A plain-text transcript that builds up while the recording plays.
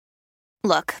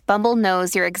Look, Bumble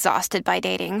knows you're exhausted by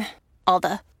dating. All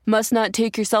the must not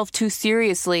take yourself too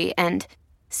seriously and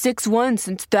 6'1"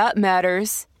 since that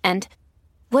matters. And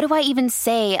what do I even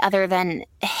say other than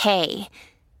hey?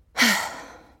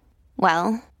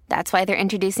 Well, that's why they're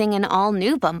introducing an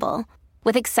all-new Bumble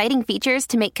with exciting features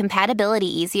to make compatibility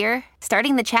easier,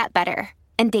 starting the chat better,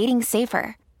 and dating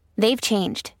safer. They've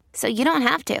changed, so you don't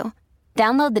have to.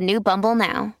 Download the new Bumble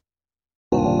now.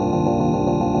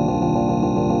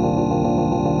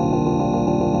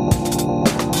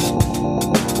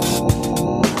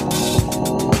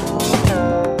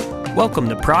 Welcome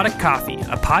to Product Coffee,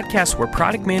 a podcast where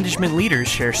product management leaders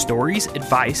share stories,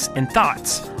 advice, and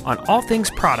thoughts on all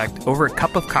things product over a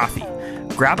cup of coffee.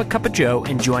 Grab a cup of joe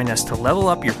and join us to level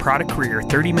up your product career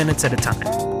 30 minutes at a time.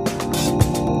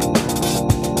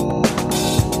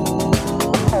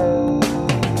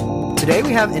 Today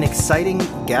we have an exciting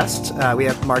guest. We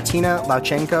have Martina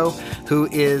Lauchenko, who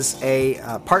is a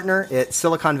partner at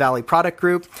Silicon Valley Product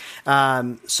Group.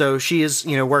 So she has,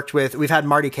 worked with. We've had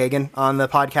Marty Kagan on the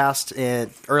podcast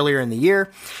earlier in the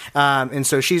year, and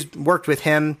so she's worked with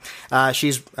him.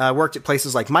 She's worked at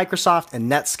places like Microsoft and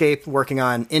Netscape, working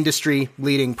on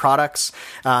industry-leading products.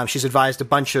 She's advised a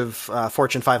bunch of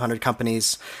Fortune 500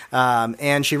 companies,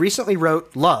 and she recently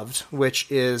wrote Loved,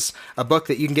 which is a book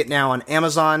that you can get now on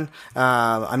Amazon.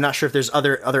 I'm not sure if there's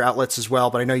other outlets as well,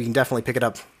 but I know you can definitely pick it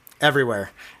up everywhere.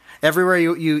 Everywhere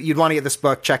you'd want to get this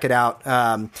book, check it out.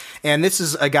 And this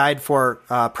is a guide for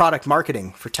product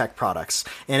marketing for tech products.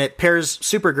 And it pairs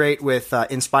super great with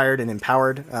Inspired and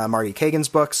Empowered, Marty Kagan's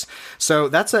books. So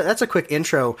that's a quick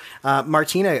intro.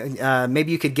 Martina,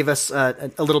 maybe you could give us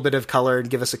a little bit of color and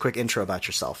give us a quick intro about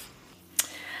yourself.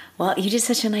 Well, you did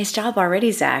such a nice job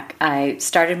already, Zach. I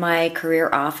started my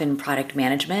career off in product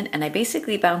management, and I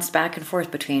basically bounced back and forth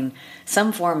between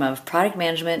some form of product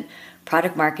management,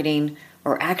 product marketing,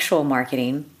 or actual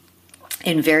marketing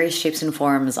in various shapes and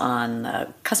forms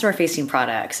on customer-facing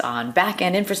products, on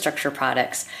back-end infrastructure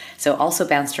products. So also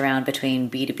bounced around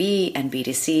between B2B and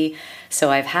B2C.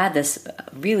 So I've had this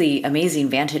really amazing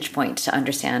vantage point to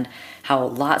understand how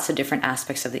lots of different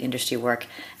aspects of the industry work.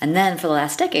 And then for the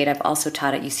last decade, I've also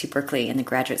taught at UC Berkeley in the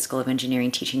Graduate School of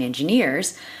Engineering, teaching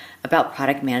engineers about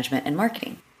product management and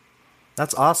marketing.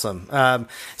 That's awesome.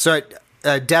 So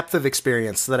a depth of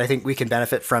experience that I think we can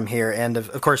benefit from here. And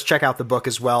of course, check out the book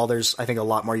as well. There's, I think, a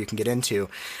lot more you can get into.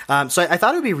 So I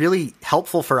thought it would be really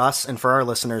helpful for us and for our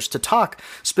listeners to talk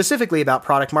specifically about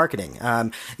product marketing.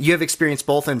 You have experience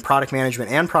both in product management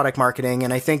and product marketing.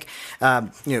 And I think,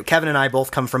 Kevin and I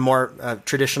both come from more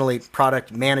traditionally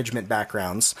product management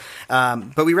backgrounds.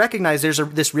 But we recognize there's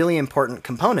this really important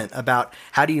component about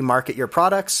how do you market your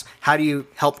products? How do you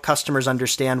help customers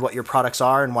understand what your products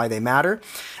are and why they matter?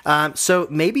 So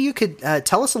maybe you could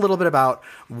tell us a little bit about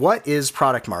what is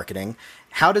product marketing,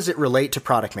 how does it relate to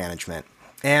product management,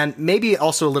 and maybe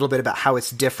also a little bit about how it's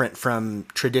different from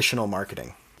traditional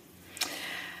marketing.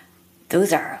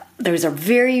 Those are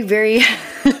very, very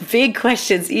big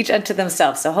questions, each unto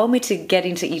themselves. So hold me to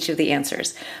getting to each of the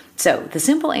answers. So the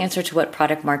simple answer to what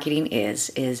product marketing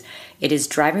is it is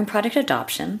driving product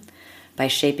adoption by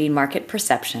shaping market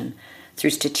perception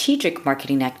through strategic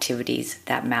marketing activities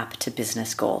that map to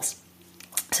business goals.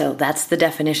 So that's the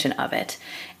definition of it.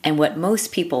 And what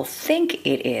most people think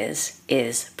it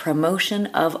is promotion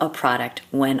of a product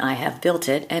when I have built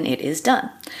it and it is done.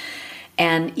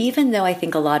 And even though I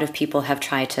think a lot of people have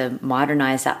tried to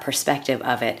modernize that perspective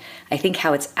of it, I think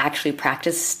how it's actually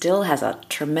practiced still has a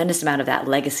tremendous amount of that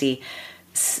legacy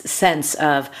sense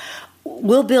of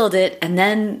we'll build it and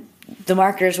then the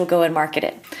marketers will go and market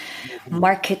it.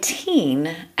 Marketing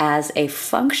as a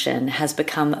function has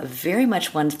become very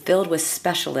much one filled with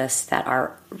specialists that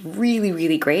are really,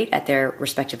 really great at their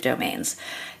respective domains.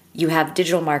 You have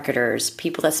digital marketers,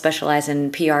 people that specialize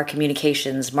in PR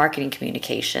communications, marketing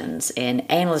communications, in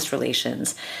analyst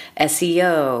relations,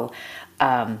 SEO.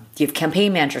 You have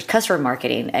campaign managers, customer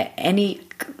marketing, any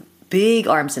big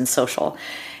arms in social,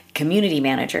 community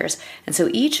managers. And so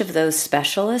each of those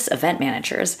specialists, event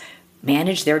managers,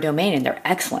 manage their domain, and they're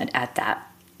excellent at that.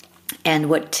 And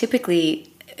what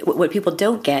people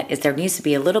don't get is there needs to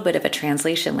be a little bit of a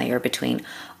translation layer between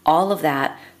all of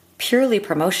that purely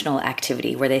promotional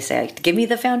activity where they say, give me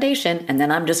the foundation, and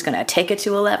then I'm just going to take it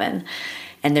to 11.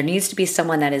 And there needs to be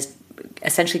someone that is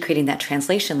essentially creating that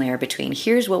translation layer between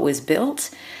here's what was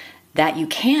built that you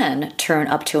can turn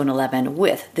up to an 11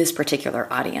 with this particular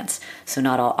audience. So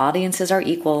not all audiences are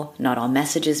equal. Not all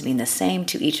messages mean the same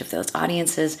to each of those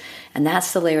audiences. And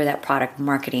that's the layer that product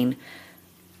marketing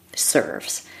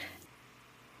serves.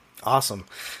 Awesome.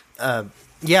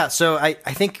 So I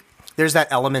think there's that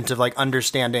element of like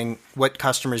understanding what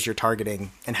customers you're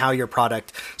targeting and how your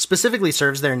product specifically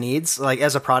serves their needs. Like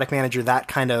as a product manager, that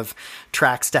kind of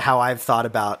tracks to how I've thought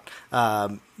about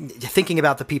thinking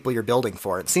about the people you're building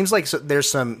for. It seems like there's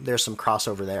some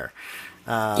crossover there.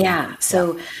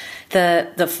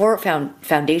 The four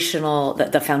foundational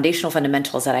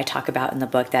fundamentals that I talk about in the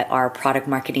book that are product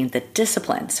marketing, the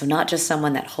discipline. So not just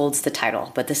someone that holds the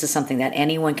title, but this is something that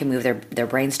anyone can move their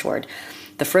brains toward.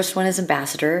 The first one is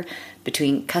ambassador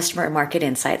between customer and market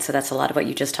insights. So that's a lot of what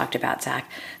you just talked about, Zach.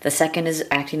 The second is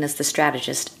acting as the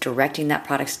strategist, directing that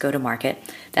product's go to market.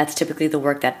 That's typically the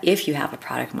work that if you have a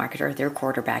product marketer, they're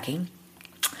quarterbacking.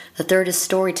 The third is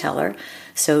storyteller,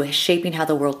 so shaping how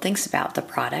the world thinks about the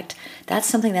product. That's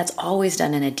something that's always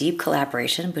done in a deep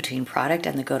collaboration between product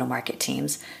and the go-to-market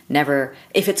teams. Never,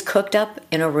 if it's cooked up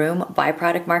in a room by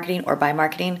product marketing or by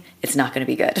marketing, it's not going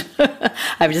to be good.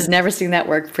 I've just never seen that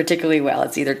work particularly well.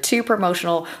 It's either too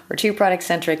promotional or too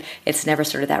product-centric. It's never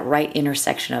sort of that right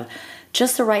intersection of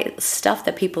just the right stuff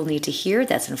that people need to hear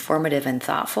that's informative and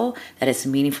thoughtful, that is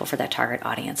meaningful for that target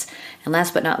audience. And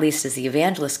last but not least is the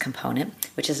evangelist component,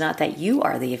 which is not that you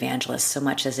are the evangelist so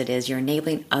much as it is you're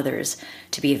enabling others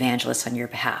to be evangelists on your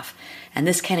behalf. And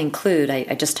this can include,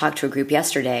 I just talked to a group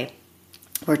yesterday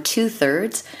where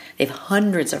 2/3, they have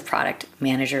hundreds of product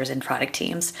managers and product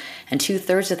teams, and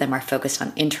 2/3 of them are focused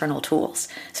on internal tools.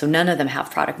 So none of them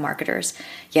have product marketers,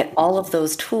 yet all of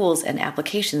those tools and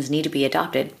applications need to be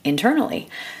adopted internally.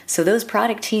 So those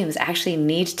product teams actually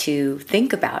need to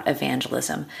think about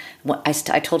evangelism. I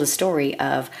told a story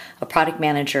of a product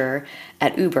manager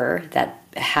at Uber that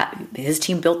his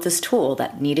team built this tool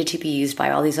that needed to be used by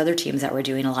all these other teams that were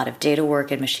doing a lot of data work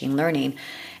and machine learning,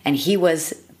 and he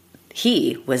was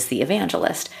the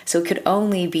evangelist. So it could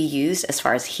only be used as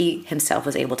far as he himself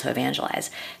was able to evangelize.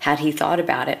 Had he thought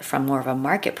about it from more of a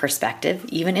market perspective,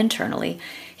 even internally,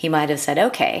 he might have said,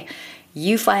 okay,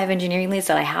 you 5 engineering leads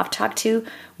that I have talked to,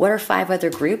 what are 5 other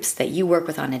groups that you work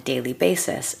with on a daily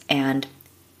basis? And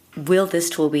will this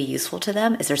tool be useful to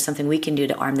them? Is there something we can do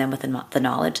to arm them with the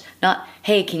knowledge? Not,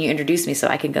 hey, can you introduce me so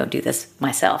I can go do this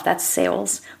myself? That's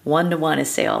sales. 1-to-1 is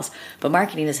sales. But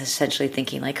marketing is essentially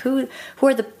thinking like,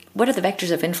 what are the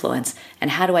vectors of influence,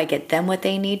 and how do I get them what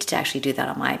they need to actually do that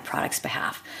on my product's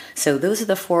behalf? So those are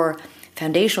the 4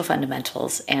 foundational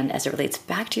fundamentals. And as it relates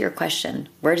back to your question,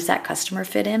 where does that customer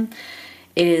fit in?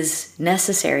 It is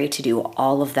necessary to do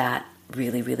all of that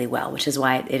really, really well, which is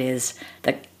why it is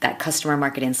that customer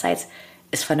market insights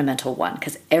is fundamental one,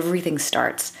 because everything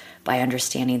starts by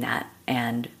understanding that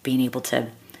and being able to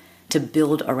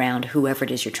build around whoever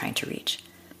it is you're trying to reach.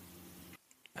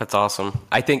 That's awesome.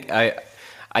 I think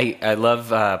I love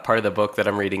part of the book that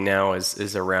I'm reading now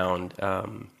is around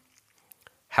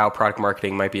how product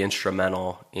marketing might be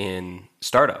instrumental in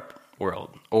startup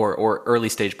world or early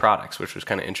stage products, which was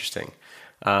kind of interesting.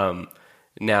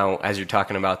 Now, as you're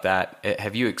talking about that,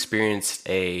 have you experienced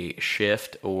a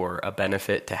shift or a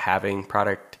benefit to having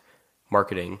product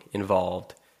marketing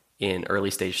involved in early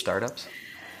stage startups?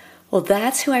 Well,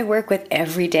 that's who I work with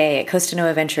every day at Costa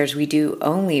Nova Ventures. We do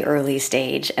only early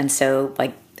stage. And so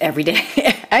like every day,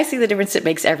 I see the difference it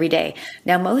makes every day.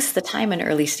 Now, most of the time in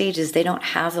early stages, they don't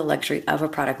have the luxury of a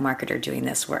product marketer doing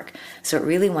this work. So it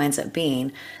really winds up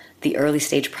being the early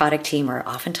stage product team, or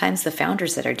oftentimes the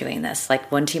founders that are doing this.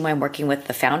 Like one team I'm working with,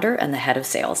 the founder and the head of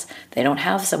sales. They don't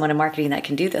have someone in marketing that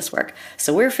can do this work.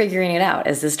 So we're figuring it out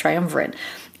as this triumvirate.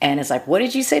 And it's like, what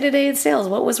did you say today in sales?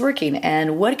 What was working?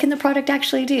 And what can the product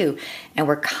actually do? And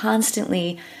we're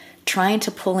constantly trying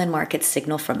to pull in market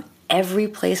signal from every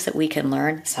place that we can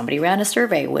learn. Somebody ran a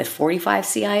survey with 45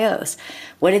 CIOs.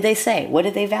 What did they say? What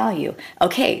did they value?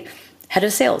 Okay, head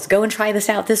of sales, go and try this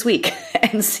out this week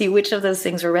and see which of those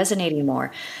things are resonating more.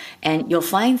 And you'll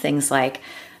find things like,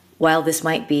 while this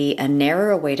might be a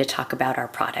narrower way to talk about our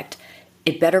product,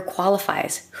 it better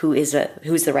qualifies who's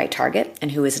the right target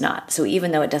and who is not. So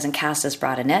even though it doesn't cast as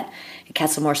broad a net, it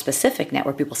casts a more specific net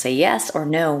where people say yes or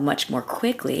no much more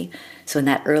quickly. So in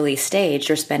that early stage,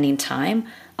 you're spending time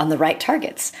on the right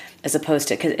targets, as opposed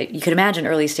to, because you can imagine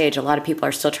early stage, a lot of people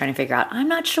are still trying to figure out, I'm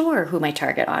not sure who my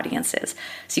target audience is.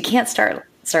 So you can't start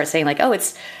saying like, oh,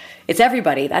 it's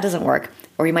everybody. That doesn't work.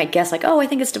 Or you might guess like, oh, I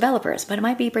think it's developers, but it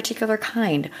might be a particular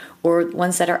kind, or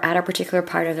ones that are at a particular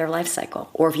part of their life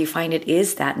cycle. Or if you find it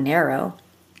is that narrow,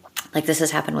 like this has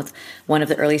happened with one of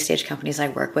the early stage companies I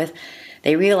work with,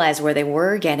 they realized where they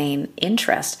were getting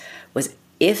interest was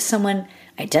if someone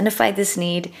identified this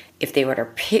need, if they were at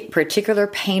a particular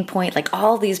pain point, like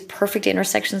all these perfect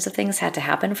intersections of things had to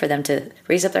happen for them to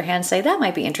raise up their hand and say, that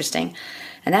might be interesting.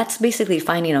 And that's basically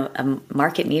finding a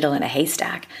market needle in a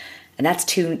haystack. And that's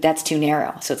too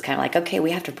narrow. So it's kind of like, okay,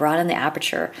 we have to broaden the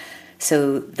aperture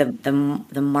So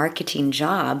the marketing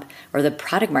job or the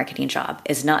product marketing job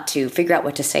is not to figure out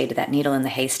what to say to that needle in the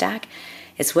haystack.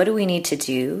 It's what do we need to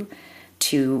do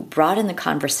to broaden the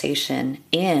conversation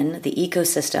in the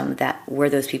ecosystem that where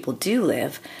those people do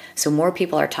live, so more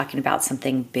people are talking about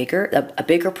something bigger, a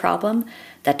bigger problem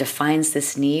that defines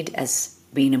this need as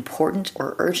being important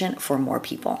or urgent for more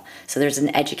people. So there's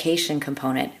an education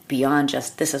component beyond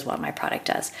just this is what my product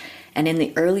does. And in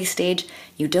the early stage,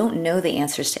 you don't know the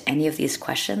answers to any of these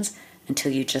questions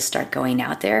until you just start going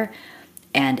out there.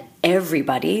 And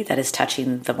everybody that is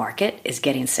touching the market is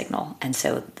getting signal. And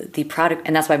so the product,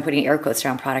 and that's why I'm putting air quotes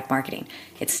around product marketing.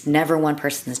 It's never one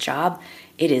person's job.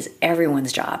 It is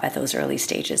everyone's job at those early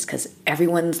stages because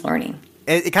everyone's learning.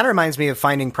 It kind of reminds me of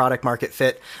finding product market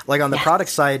fit. Like on the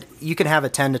product side, you can have a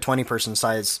 10 to 20 person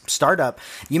size startup.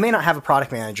 You may not have a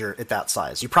product manager at that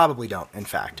size. You probably don't, in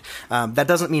fact. That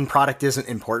doesn't mean product isn't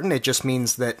important. It just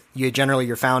means that generally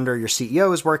your founder, your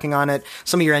CEO is working on it.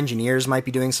 Some of your engineers might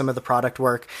be doing some of the product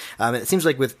work. It seems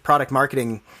like with product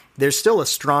marketing, there's still a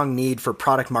strong need for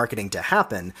product marketing to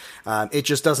happen. It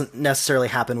just doesn't necessarily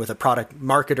happen with a product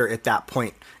marketer at that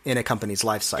point in a company's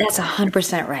life cycle. That's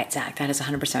 100% right, Zach. That is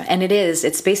 100%. And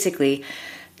it's basically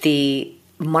the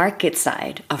market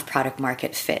side of product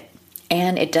market fit.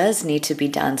 And it does need to be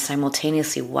done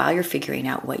simultaneously while you're figuring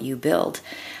out what you build.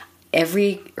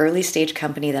 Every early stage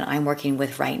company that I'm working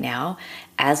with right now,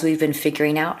 as we've been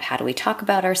figuring out how do we talk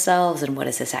about ourselves and what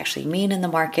does this actually mean in the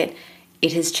market,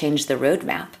 it has changed the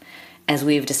roadmap. As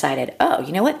we've decided, oh,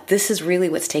 you know what? This is really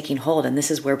what's taking hold, and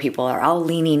this is where people are all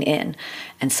leaning in.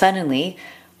 And suddenly,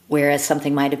 whereas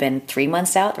something might have been 3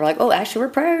 months out, they're like, oh, actually,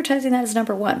 we're prioritizing that as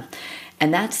number one.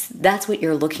 And that's what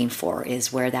you're looking for,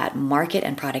 is where that market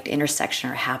and product intersection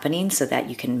are happening so that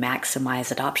you can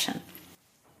maximize adoption.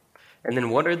 And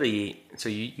then so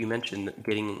you mentioned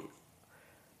getting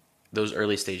those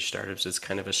early stage startups is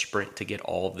kind of a sprint to get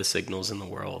all of the signals in the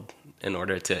world in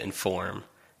order to inform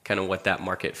kind of what that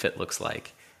market fit looks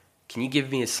like. Can you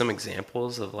give me some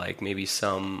examples of like maybe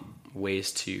some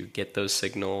ways to get those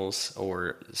signals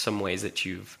or some ways that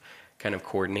you've kind of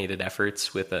coordinated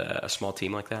efforts with a small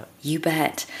team like that? You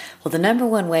bet. Well, the number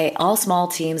one way, all small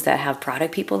teams that have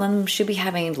product people in them should be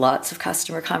having lots of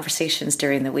customer conversations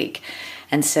during the week.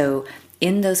 And so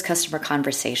in those customer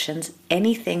conversations,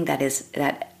 anything that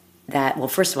well,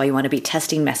 first of all, you want to be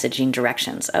testing messaging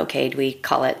directions. Okay, do we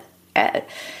call it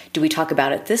do we talk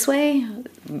about it this way,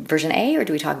 version A, or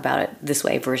do we talk about it this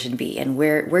way, version B? And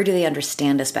where do they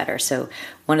understand us better? So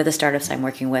one of the startups I'm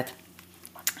working with,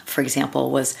 for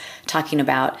example, was talking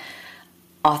about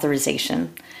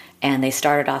authorization. And they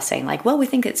started off saying like, well, we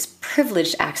think it's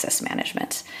privileged access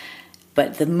management.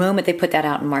 But the moment they put that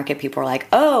out in market, people are like,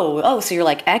 oh, so you're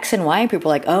like X and Y? And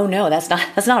people are like, oh, no, that's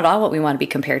not at all what we want to be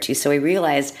compared to. So we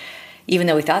realized, even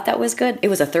though we thought that was good, it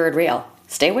was a third rail.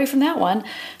 Stay away from that one.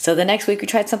 So the next week we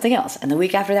tried something else. And the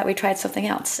week after that we tried something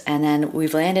else. And then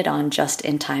we've landed on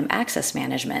just-in-time access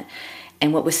management.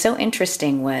 And what was so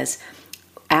interesting was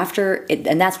after it,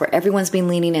 and that's where everyone's been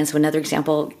leaning in. So another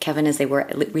example, Kevin, is they were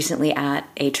recently at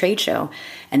a trade show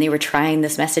and they were trying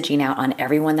this messaging out on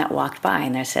everyone that walked by.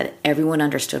 And they said everyone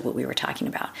understood what we were talking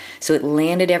about. So it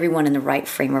landed everyone in the right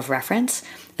frame of reference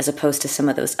as opposed to some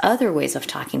of those other ways of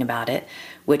talking about it,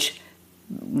 which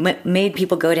made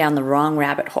people go down the wrong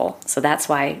rabbit hole. So that's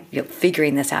why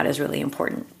figuring this out is really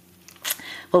important.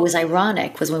 What was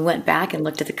ironic was when we went back and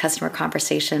looked at the customer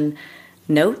conversation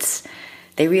notes,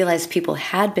 they realized people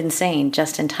had been saying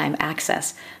just-in-time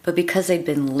access, but because they'd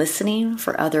been listening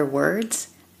for other words,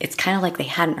 it's kind of like they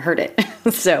hadn't heard it.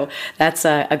 So that's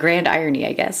a grand irony,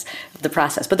 I guess, of the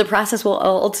process. But the process will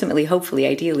ultimately, hopefully,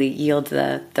 ideally yield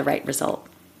the right result.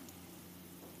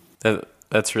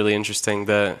 That's really interesting.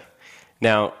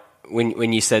 Now,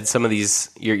 when you said some of these,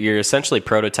 you're essentially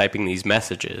prototyping these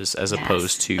messages as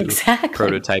opposed to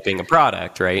prototyping a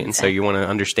product, right? Exactly. And so you want to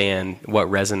understand what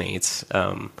resonates,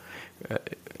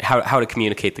 how to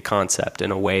communicate the concept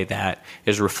in a way that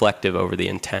is reflective over the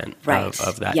intent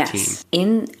of that team.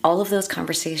 In all of those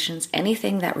conversations,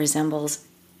 anything that resembles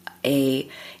a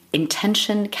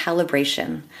intention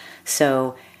calibration,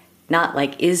 so not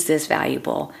like, is this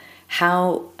valuable?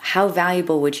 How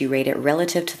valuable would you rate it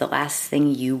relative to the last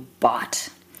thing you bought?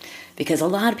 Because a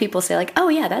lot of people say like, oh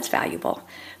yeah, that's valuable.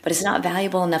 But it's not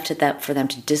valuable enough for them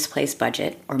to displace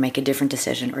budget or make a different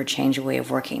decision or change a way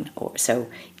of working. So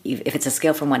if it's a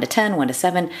scale from 1 to 10, 1 to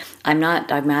 7, I'm not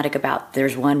dogmatic about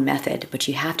there's one method, but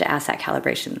you have to ask that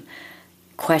calibration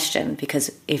question,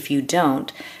 because if you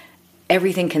don't,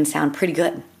 everything can sound pretty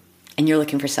good and you're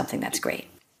looking for something that's great.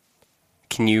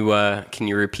 Can you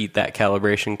repeat that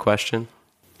calibration question?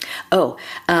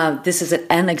 This is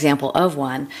an example of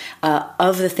one.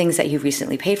 Of the things that you've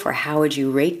recently paid for, how would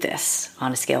you rate this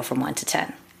on a scale from 1 to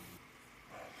 10?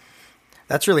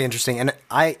 That's really interesting. And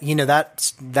that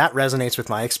resonates with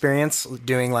my experience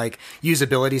doing like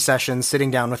usability sessions,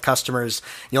 sitting down with customers.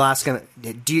 You'll ask them,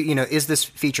 is this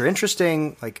feature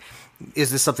interesting? Like,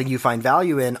 is this something you find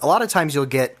value in? A lot of times you'll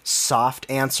get soft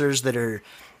answers that are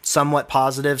somewhat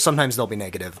positive. Sometimes they'll be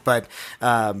negative, but,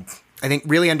 I think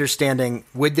really understanding,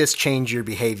 would this change your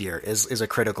behavior is a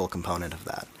critical component of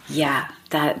that. Yeah,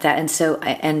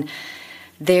 and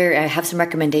there, I have some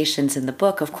recommendations in the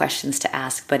book of questions to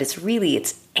ask, but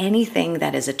it's anything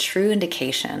that is a true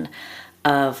indication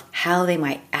of how they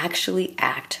might actually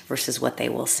act versus what they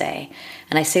will say.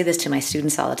 And I say this to my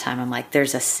students all the time. I'm like,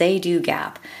 there's a say-do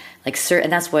gap.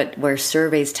 And that's where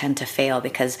surveys tend to fail,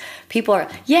 because people are,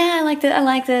 I like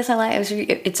this,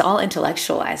 it's all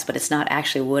intellectualized, but it's not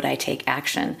actually, would I take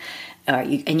action?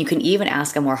 And you can even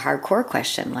ask a more hardcore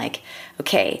question like,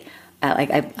 okay,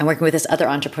 I'm working with this other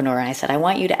entrepreneur, and I said, I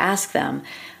want you to ask them,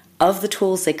 of the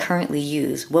tools they currently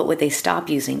use, what would they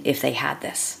stop using if they had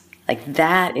this? Like,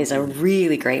 that is a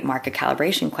really great market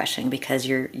calibration question, because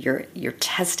you're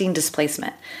testing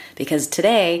displacement. Because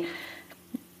today,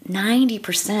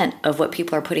 90% of what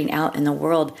people are putting out in the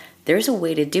world, there's a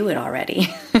way to do it already.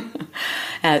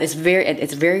 It's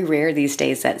very rare these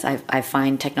days that I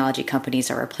find technology companies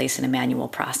are replacing a manual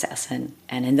process, and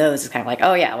in those it's kind of like,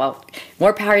 oh yeah, well,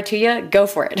 more power to you, go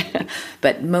for it.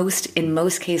 But in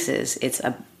most cases, it's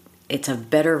a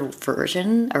better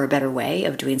version or a better way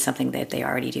of doing something that they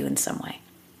already do in some way.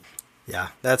 Yeah,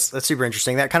 that's super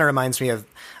interesting. That kind of reminds me of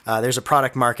there's a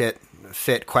product market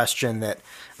fit question that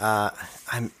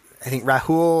I think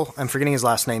Rahul, I'm forgetting his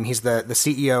last name. He's the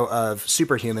CEO of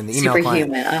Superhuman, the email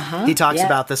client. He talks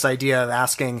about this idea of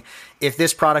asking, if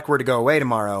this product were to go away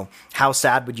tomorrow, how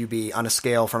sad would you be on a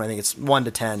scale from, I think it's 1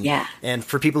 to 10. Yeah. And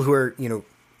for people who are,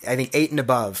 I think 8 and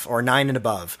above or 9 and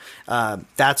above,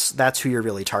 that's who you're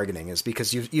really targeting, is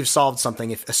because you've solved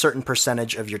something. If a certain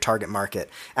percentage of your target market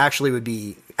actually would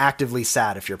be actively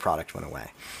sad if your product went away.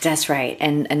 That's right.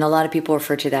 And a lot of people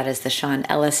refer to that as the Sean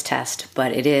Ellis test,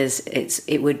 but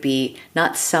it would be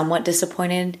not somewhat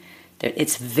disappointed.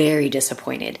 It's very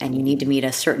disappointed, and you need to meet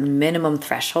a certain minimum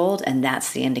threshold, and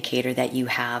that's the indicator that you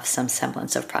have some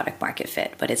semblance of product market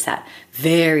fit. But it's that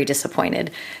very disappointed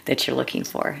that you're looking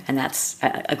for, and that's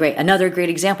another great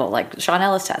example, like Sean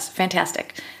Ellis test.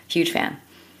 Fantastic, huge fan.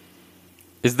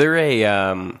 Is there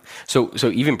a so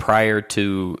even prior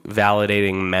to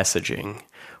validating messaging,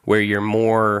 where you're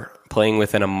more playing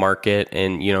within a market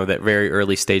and that very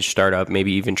early stage startup,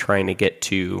 maybe even trying to get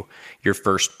to your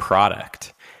first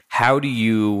product? How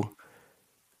does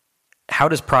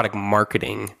product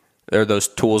marketing, or those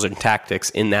tools and tactics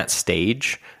in that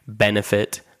stage,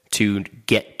 benefit to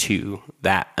get to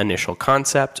that initial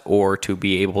concept, or to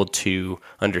be able to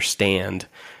understand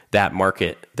that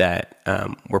market that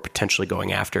we're potentially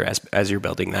going after as you're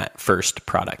building that first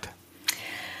product?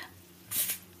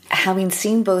 Having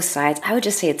seen both sides, I would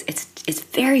just say it's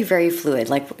very, very fluid.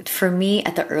 Like, for me,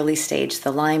 at the early stage,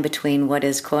 the line between what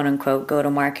is quote unquote go to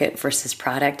market versus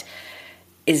product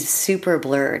is super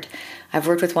blurred. I've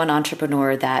worked with one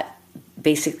entrepreneur that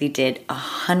basically did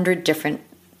 100 different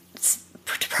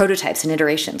prototypes and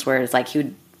iterations, where it's like he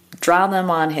would draw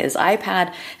them on his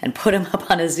iPad and put them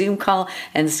up on a Zoom call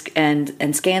and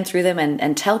scan through them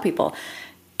and tell people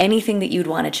anything that you'd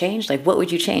want to change. Like, what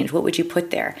would you change? What would you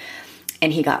put there?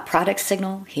 And he got product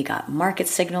signal, he got market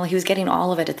signal, he was getting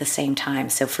all of it at the same time.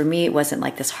 So for me, it wasn't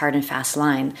like this hard and fast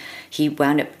line. He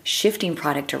wound up shifting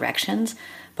product directions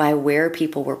by where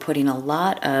people were putting a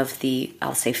lot of the,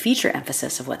 I'll say, feature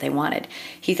emphasis of what they wanted.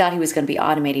 He thought he was going to be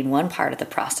automating one part of the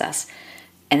process,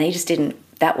 and they just didn't,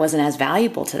 that wasn't as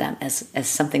valuable to them as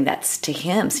something that's, to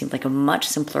him, seemed like a much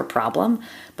simpler problem,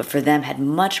 but for them had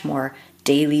much more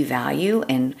daily value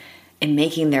in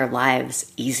making their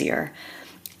lives easier.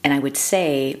 And I would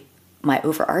say my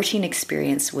overarching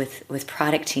experience with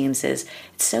product teams is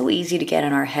it's so easy to get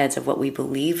in our heads of what we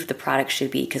believe the product should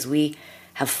be, because we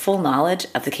have full knowledge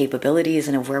of the capabilities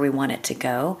and of where we want it to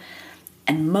go.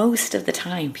 And most of the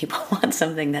time, people want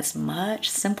something that's much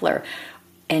simpler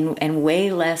and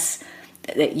way less.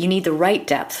 You need the right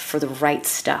depth for the right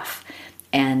stuff.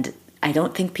 And I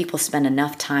don't think people spend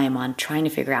enough time on trying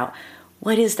to figure out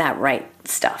what is that right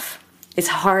stuff. It's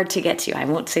hard to get to. I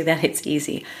won't say that it's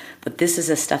easy, but this is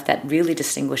the stuff that really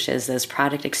distinguishes those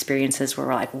product experiences where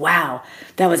we're like, wow,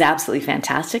 that was absolutely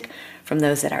fantastic, from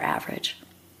those that are average.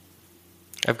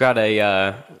 I've got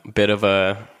a bit of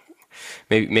a,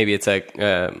 maybe it's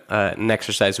an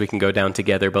exercise we can go down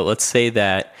together, but let's say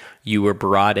that you were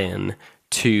brought in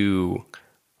to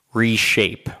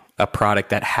reshape a product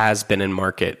that has been in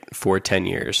market for 10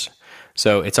 years.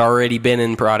 So it's already been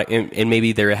in product, and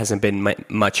maybe there hasn't been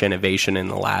much innovation in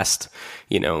the last,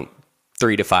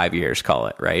 3 to 5 years, call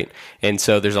it, right? And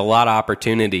so there's a lot of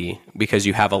opportunity because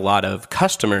you have a lot of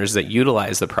customers that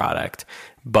utilize the product,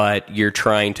 but you're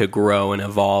trying to grow and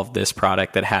evolve this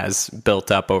product that has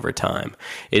built up over time.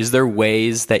 Is there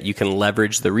ways that you can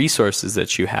leverage the resources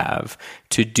that you have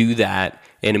to do that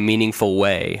in a meaningful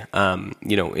way?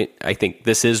 I think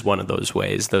this is one of those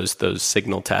ways, those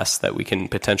signal tests that we can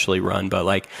potentially run. But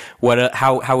like,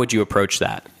 how would you approach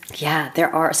that? Yeah,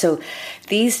 there are. So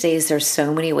these days, there's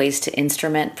so many ways to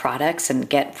instrument products and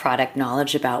get product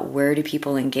knowledge about where do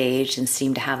people engage and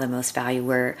seem to have the most value,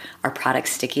 where are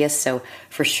products stickiest. So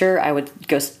for sure, I would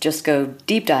go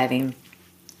deep diving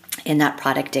in that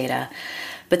product data.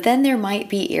 But then there might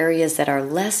be areas that are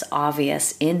less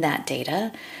obvious in that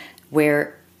data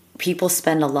where people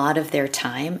spend a lot of their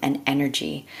time and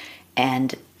energy.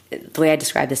 And the way I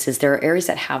describe this is there are areas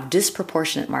that have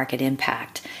disproportionate market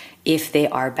impact if they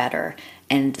are better.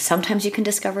 And sometimes you can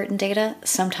discover it in data,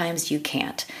 sometimes you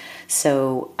can't.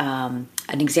 So an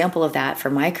example of that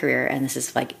for my career, and this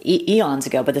is like eons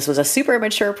ago, but this was a super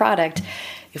mature product.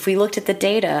 If we looked at the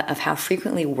data of how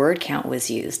frequently word count was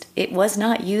used, it was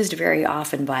not used very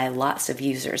often by lots of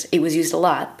users. It was used a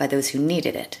lot by those who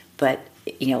needed it. But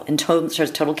in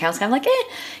total counts, kind of like,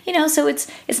 so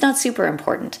it's not super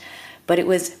important. But it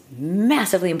was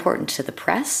massively important to the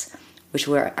press, which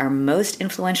were our most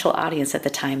influential audience at the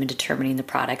time in determining the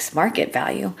product's market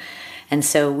value. And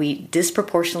so we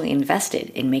disproportionately invested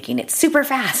in making it super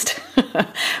fast.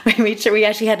 We made sure we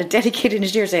actually had a dedicated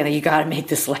engineer saying, you got to make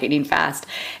this lightning fast.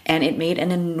 And it made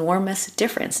an enormous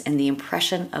difference in the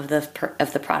impression of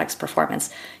the product's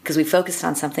performance because we focused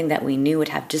on something that we knew would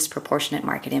have disproportionate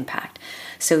market impact.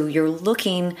 So you're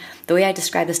looking, the way I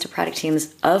describe this to product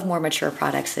teams of more mature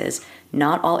products is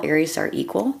not all areas are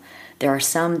equal. There are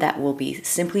some that will be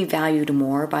simply valued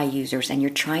more by users, and you're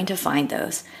trying to find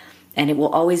those. And it will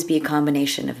always be a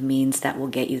combination of means that will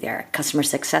get you there. Customer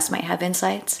success might have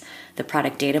insights. The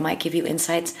product data might give you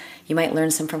insights. You might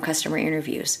learn some from customer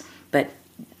interviews. But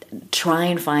try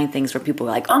and find things where people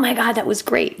are like, oh my God, that was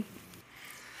great.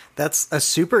 That's a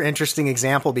super interesting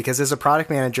example because as a product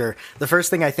manager, the first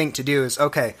thing I think to do is,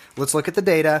 okay, let's look at the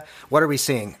data. What are we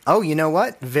seeing? Oh, you know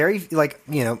what?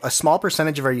 A small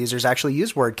percentage of our users actually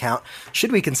use word count.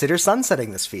 Should we consider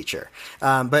sunsetting this feature?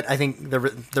 But I think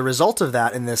the result of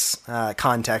that in this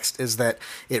context is that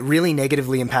it really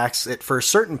negatively impacts it for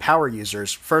certain power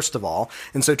users, first of all.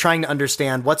 And so trying to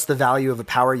understand what's the value of a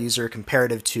power user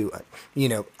comparative to,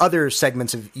 other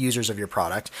segments of users of your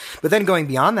product. But then going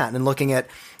beyond that and looking at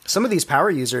some of these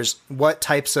power users, what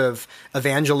types of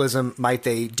evangelism might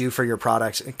they do for your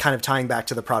product, kind of tying back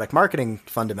to the product marketing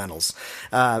fundamentals.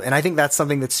 And I think that's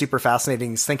something that's super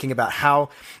fascinating, is thinking about how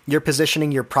you're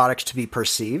positioning your product to be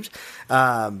perceived.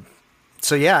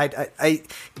 So yeah, I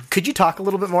could you talk a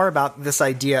little bit more about this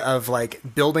idea of like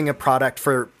building a product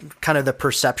for kind of the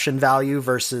perception value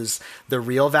versus the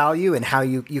real value and how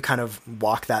you kind of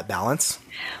walk that balance?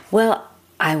 Well,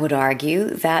 I would argue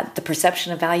that the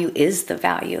perception of value is the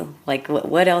value. Like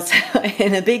what else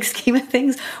in the big scheme of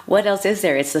things, what else is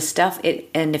there? It's the stuff.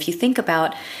 And if you think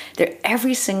about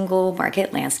every single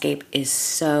market landscape is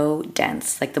so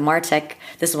dense. Like the MarTech,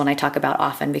 this is one I talk about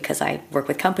often because I work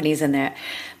with companies in there.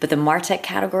 But the MarTech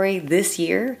category this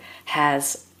year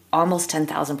has almost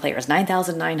 10,000 players,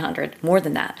 9,900, more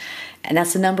than that. And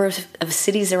that's the number of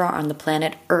cities there are on the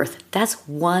planet Earth. That's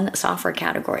one software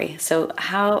category. So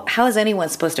how is anyone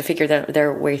supposed to figure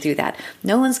their way through that?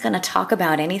 No one's going to talk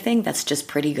about anything that's just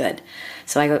pretty good.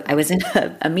 So I was in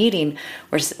a meeting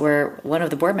where one of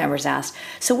the board members asked,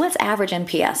 so what's average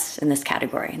NPS in this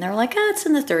category? And they were like, it's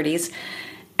in the 30s.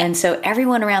 And so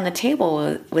everyone around the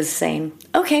table was saying,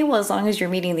 okay, well, as long as you're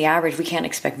meeting the average, we can't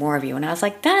expect more of you. And I was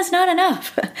like, that is not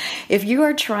enough. If you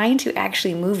are trying to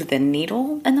actually move the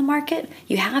needle in the market,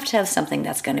 you have to have something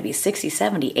that's going to be 60,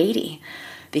 70, 80,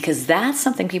 because that's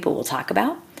something people will talk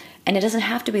about. And it doesn't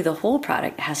have to be the whole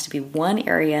product. It has to be one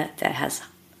area that has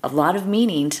a lot of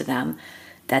meaning to them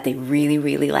that they really,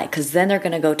 really like. Because then they're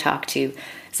going to go talk to,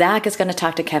 Zach is going to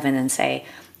talk to Kevin and say,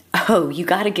 oh, you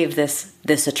got to give this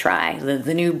a try.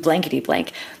 The new blankety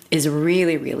blank is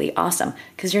really, really awesome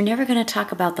because you're never going to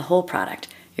talk about the whole product.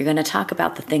 You're going to talk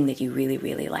about the thing that you really,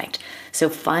 really liked. So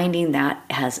finding that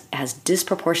has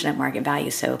disproportionate market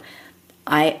value. So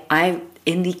I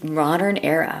in the modern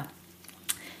era,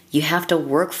 you have to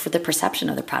work for the perception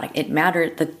of the product. It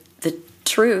matters. The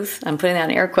truth, I'm putting that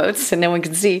in air quotes and no one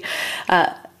can see,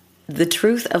 the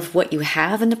truth of what you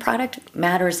have in the product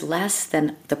matters less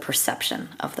than the perception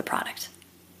of the product.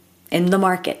 in the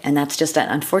market. And that's just,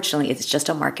 unfortunately, it's just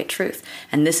a market truth.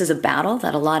 And this is a battle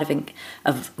that a lot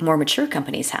of more mature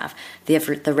companies have. They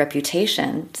have the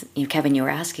reputation, Kevin, you were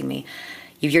asking me,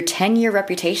 your 10-year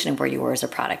reputation of where you were as a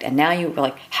product. And now you're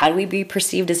like, how do we be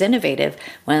perceived as innovative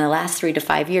when in the last 3 to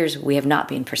 5 years, we have not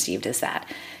been perceived as that?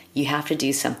 You have to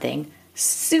do something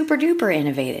super duper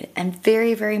innovative and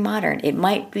very, very modern. It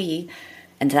might be,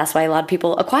 and that's why a lot of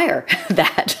people acquire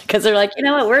that, because they're like, you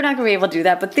know what, we're not going to be able to do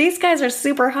that, but these guys are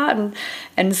super hot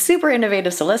and super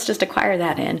innovative, so let's just acquire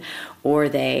that in. Or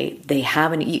they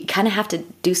haven't. You kind of have to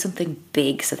do something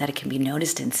big so that it can be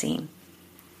noticed and seen.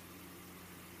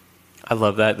 I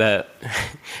love that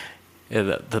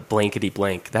yeah, the blankety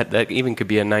blank. That even could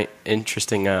be a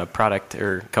interesting product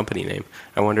or company name.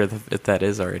 I wonder if that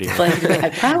is already.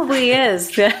 It probably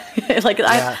is. Like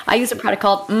yeah. I use a product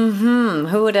called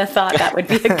Who would have thought that would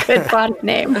be a good product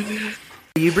name?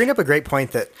 You bring up a great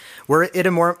point that we're at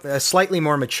a slightly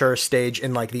more mature stage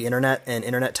in like the internet and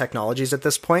internet technologies at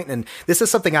this point. And this is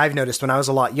something I've noticed when I was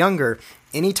a lot younger.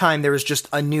 Anytime there was just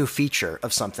a new feature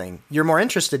of something, you're more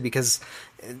interested because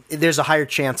there's a higher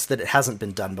chance that it hasn't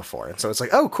been done before. And so it's like,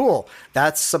 oh, cool.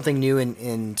 That's something new and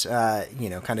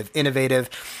kind of innovative.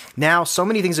 Now, so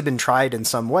many things have been tried in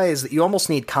some ways that you almost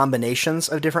need combinations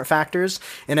of different factors.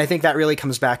 And I think that really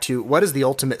comes back to what is the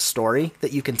ultimate story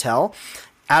that you can tell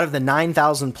out of the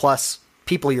 9,000 plus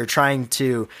people you're trying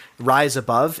to rise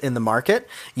above in the market.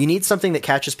 You need something that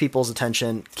catches people's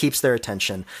attention, keeps their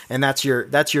attention, and that's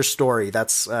your story.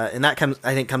 And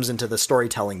that comes into the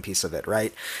storytelling piece of it,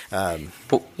 right?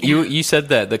 Well, you said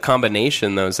that the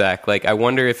combination though, Zach. Like, I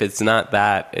wonder if it's not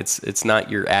that. It's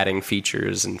not you're adding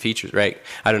features, right?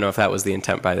 I don't know if that was the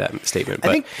intent by that statement,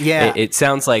 but it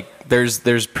sounds like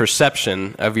there's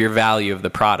perception of your value of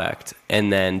the product,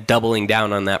 and then doubling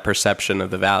down on that perception of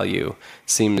the value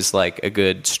seems like a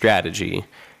good strategy,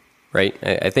 right?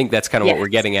 I think that's kind of what we're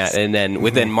getting at. And then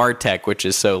within MarTech, which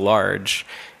is so large,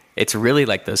 it's really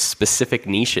like those specific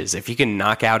niches. If you can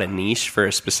knock out a niche for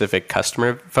a specific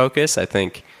customer focus, I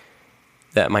think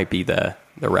that might be the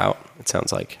route, it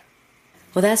sounds like.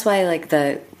 Well, that's why like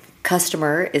the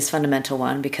customer is fundamental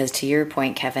one, because to your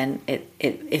point, Kevin,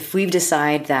 if we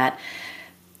decide that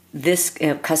this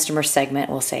customer segment,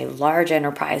 will say large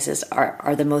enterprises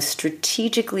are the most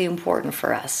strategically important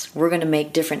for us, we're going to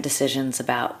make different decisions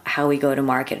about how we go to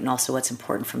market and also what's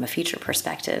important from a feature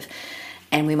perspective.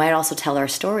 And we might also tell our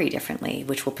story differently,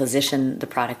 which will position the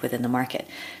product within the market.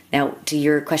 Now, to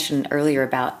your question earlier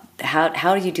about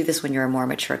how do you do this when you're a more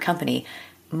mature company,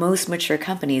 most mature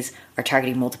companies are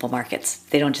targeting multiple markets.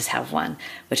 They don't just have one,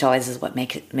 which always is what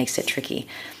makes it tricky.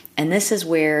 And this is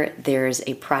where there's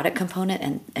a product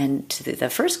component. And to the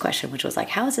first question, which was like,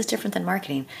 how is this different than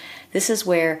marketing? This is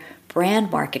where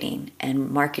brand marketing and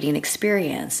marketing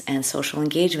experience and social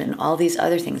engagement and all these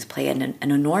other things play an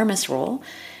enormous role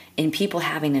in people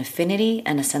having affinity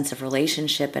and a sense of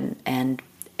relationship and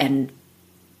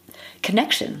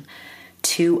connection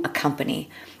to a company.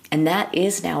 And that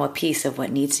is now a piece of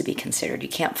what needs to be considered. You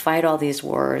can't fight all these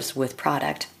wars with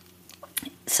product.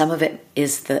 Some of it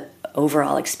is the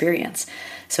overall experience.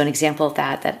 So an example of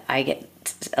that I get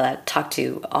talked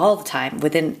to all the time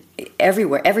within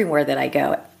everywhere that I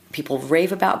go, people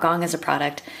rave about Gong as a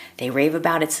product. They rave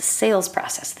about its sales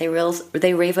process. They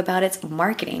rave about its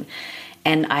marketing.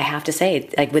 And I have to say,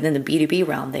 like within the B2B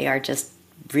realm, they are just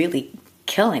really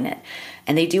killing it.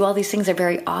 And they do all these things that are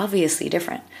very obviously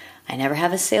different. I never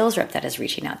have a sales rep that is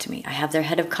reaching out to me. I have their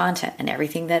head of content, and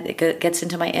everything that gets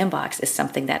into my inbox is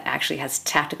something that actually has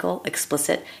tactical,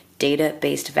 explicit,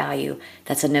 data-based value.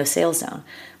 That's a no sales zone,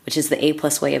 which is the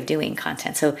A+ way of doing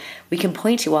content. So we can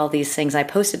point to all these things. I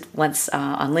posted once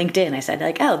on LinkedIn. I said,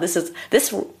 like, oh, this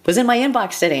was in my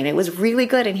inbox today, and it was really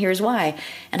good, and here's why.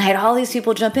 And I had all these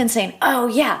people jump in saying, oh,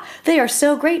 yeah, they are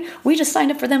so great. We just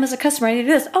signed up for them as a customer. I do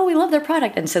this. Oh, we love their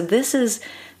product. And so this is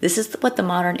what the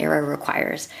modern era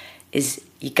requires. Is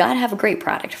you got to have a great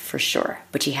product for sure,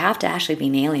 but you have to actually be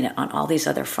nailing it on all these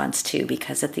other fronts too,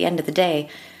 because at the end of the day,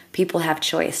 people have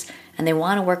choice and they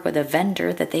want to work with a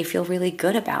vendor that they feel really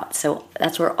good about. So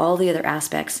that's where all the other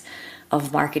aspects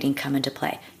of marketing come into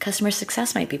play. Customer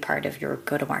success might be part of your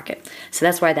go-to-market. So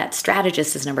that's why that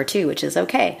strategist is number 2, which is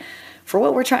okay. For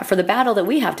what we're trying, for the battle that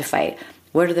we have to fight,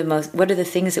 what are the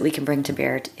things that we can bring to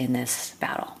bear in this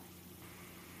battle?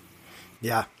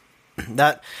 Yeah,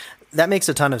 that makes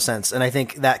a ton of sense. And I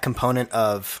think that component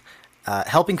of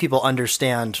helping people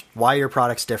understand why your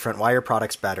product's different, why your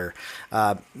product's better,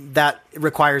 that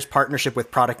requires partnership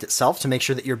with product itself to make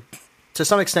sure that you're, to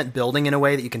some extent, building in a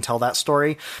way that you can tell that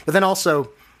story, but then also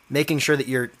making sure that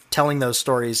you're telling those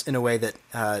stories in a way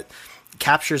that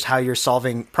captures how you're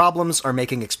solving problems or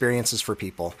making experiences for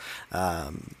people,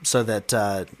 so that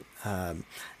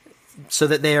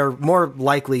they are more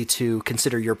likely to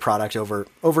consider your product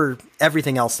over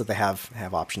everything else that they have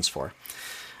options for.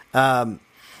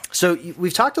 So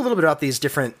we've talked a little bit about these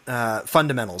different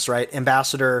fundamentals, right?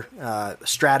 Ambassador,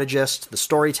 strategist, the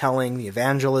storytelling, the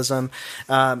evangelism.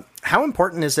 How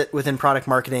important is it within product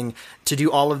marketing to do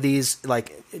all of these?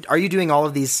 Like, are you doing all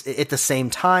of these at the same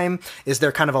time? Is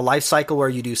there kind of a life cycle where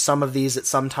you do some of these at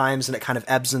some times and it kind of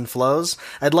ebbs and flows?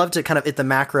 I'd love to kind of at the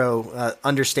macro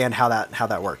understand how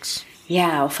that works.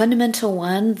 Yeah, fundamental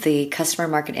one, the customer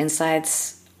market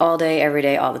insights, all day, every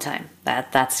day, all the time.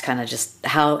 That's kind of just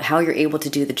how you're able to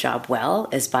do the job well,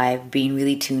 is by being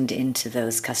really tuned into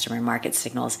those customer market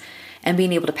signals and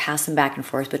being able to pass them back and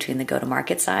forth between the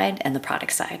go-to-market side and the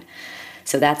product side.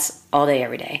 So that's all day,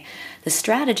 every day. The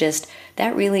strategist,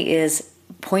 that really is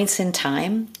points in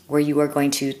time where you are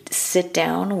going to sit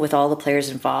down with all the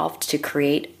players involved to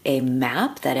create a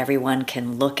map that everyone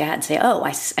can look at and say, oh,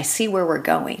 I see where we're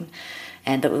going.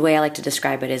 And the way I like to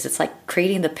describe it is it's like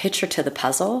creating the picture to the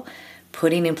puzzle,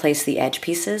 putting in place the edge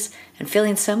pieces, and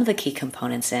filling some of the key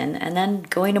components in, and then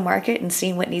going to market and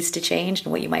seeing what needs to change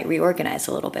and what you might reorganize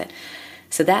a little bit.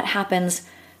 So that happens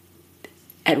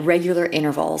at regular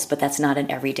intervals, but that's not an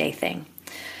everyday thing.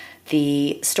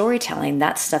 The storytelling,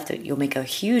 that's stuff that you'll make a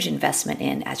huge investment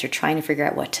in as you're trying to figure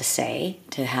out what to say,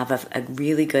 to have a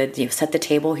really good, set the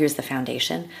table, here's the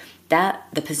foundation.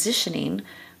 The positioning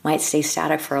might stay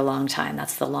static for a long time.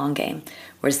 That's the long game.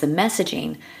 Whereas the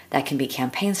messaging, that can be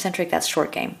campaign-centric, that's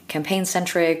short game.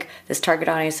 Campaign-centric, this target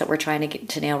audience that we're trying to get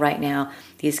to nail right now,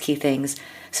 these key things.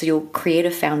 So you'll create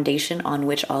a foundation on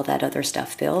which all that other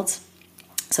stuff builds.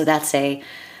 So that's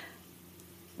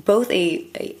both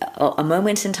a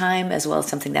moment in time as well as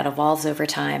something that evolves over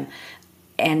time,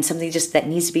 and something just that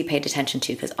needs to be paid attention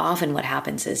to, because often what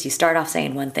happens is you start off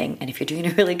saying one thing, and if you're doing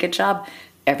a really good job,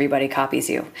 everybody copies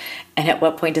you. And at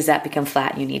what point does that become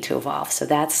flat and you need to evolve? So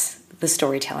that's the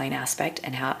storytelling aspect.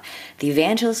 And how the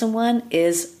evangelism one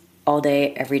is all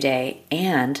day, every day.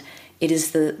 And it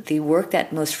is the work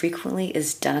that most frequently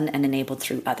is done and enabled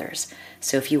through others.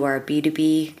 So if you are a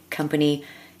B2B company,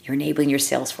 you're enabling your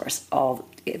sales force.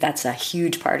 That's a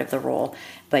huge part of the role.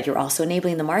 But you're also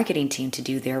enabling the marketing team to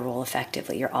do their role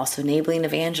effectively. You're also enabling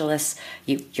evangelists.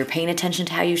 You're paying attention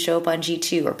to how you show up on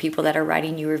G2, or people that are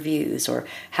writing you reviews, or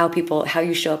how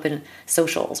you show up in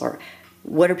socials, or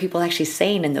what are people actually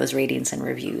saying in those ratings and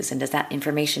reviews, and does that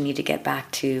information need to get back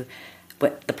to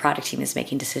what the product team is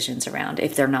making decisions around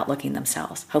if they're not looking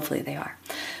themselves? Hopefully they are.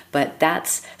 But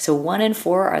so 1 and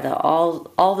 4 are the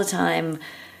all the time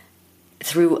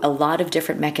through a lot of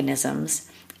different mechanisms,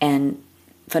 and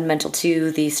fundamental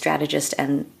 2, the strategist,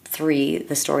 and 3,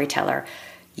 the storyteller.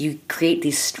 You create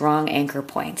these strong anchor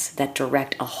points that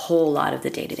direct a whole lot of the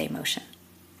day-to-day motion.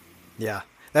 Yeah,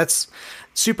 that's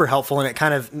super helpful, and it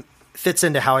kind of fits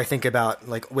into how I think about,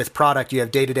 like, with product, you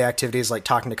have day-to-day activities like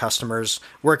talking to customers,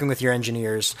 working with your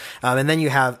engineers, and then you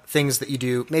have things that you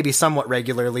do maybe somewhat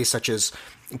regularly, such as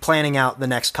planning out the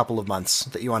next couple of months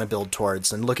that you want to build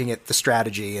towards, and looking at the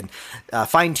strategy and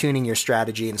fine-tuning your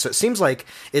strategy. And so it seems like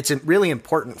it's really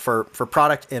important for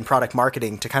product and product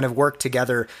marketing to kind of work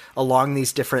together along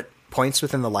these different points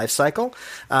within the life cycle.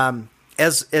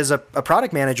 As a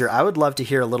product manager, I would love to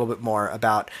hear a little bit more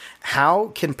about how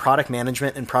can product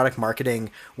management and product marketing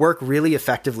work really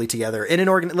effectively together in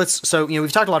an So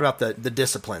we've talked a lot about the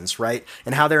disciplines, right,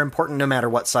 and how they're important no matter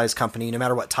what size company, no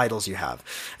matter what titles you have.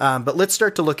 But let's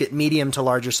start to look at medium to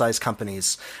larger size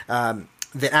companies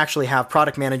that actually have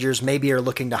product managers, maybe are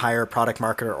looking to hire a product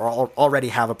marketer, or already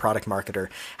have a product marketer.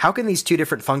 How can these two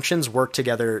different functions work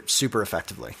together super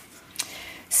effectively?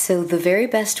 So the very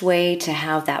best way to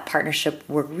have that partnership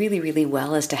work really, really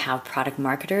well is to have product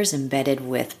marketers embedded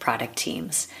with product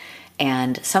teams.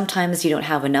 And sometimes you don't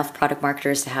have enough product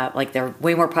marketers to have, like, there are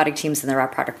way more product teams than there are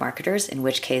product marketers, in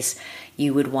which case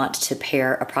you would want to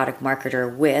pair a product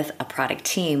marketer with a product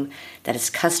team that is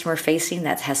customer facing,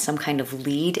 that has some kind of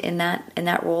lead in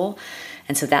that role.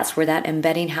 And so that's where that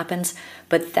embedding happens.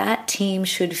 But that team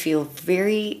should feel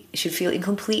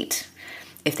incomplete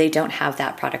if they don't have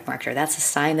that product marketer. That's a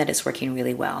sign that it's working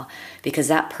really well, because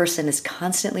that person is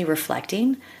constantly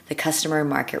reflecting the customer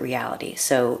market reality.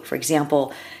 So, for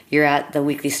example, you're at the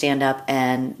weekly stand-up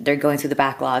and they're going through the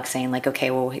backlog saying, like, okay,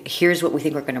 well, here's what we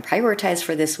think we're going to prioritize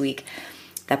for this week.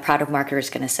 That product marketer is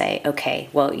going to say, okay,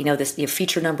 well, this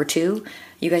feature number 2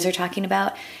 you guys are talking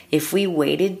about, if we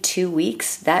waited 2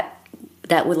 weeks, that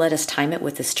would let us time it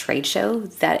with this trade show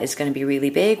that is going to be really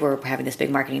big. We're having this big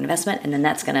marketing investment, and then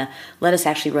that's going to let us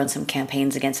actually run some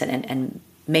campaigns against it and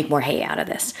make more hay out of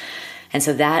this. And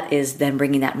so that is then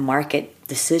bringing that market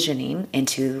decisioning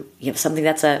into something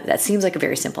that seems like a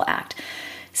very simple act.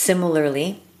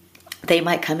 Similarly, they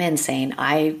might come in saying,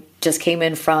 I just came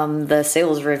in from the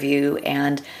sales review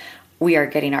and we are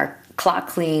getting our clock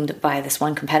cleaned by this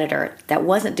one competitor that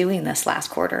wasn't doing this last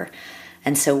quarter.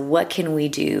 And so what can we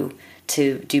do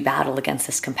to do battle against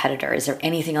this competitor? Is there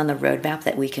anything on the roadmap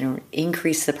that we can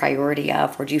increase the priority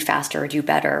of, or do faster or do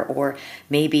better, or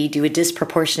maybe do a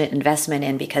disproportionate investment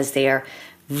in because they're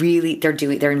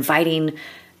inviting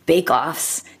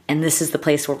bake-offs and this is the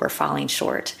place where we're falling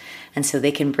short. And so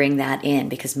they can bring that in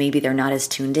because maybe they're not as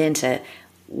tuned into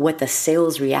what the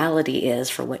sales reality is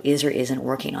for what is or isn't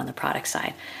working on the product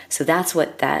side. So that's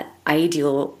what that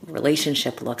ideal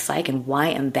relationship looks like, and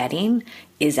why embedding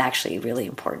is actually really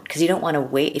important, because you don't want to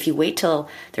wait. If you wait till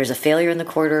there's a failure in the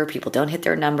quarter, people don't hit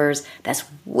their numbers, that's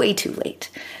way too late.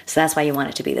 So that's why you want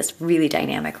it to be this really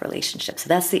dynamic relationship. So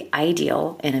that's the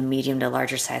ideal in a medium to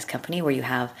larger size company where you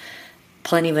have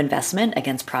plenty of investment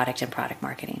against product and product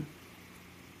marketing.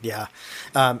 Yeah.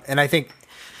 And I think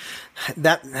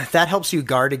that helps you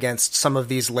guard against some of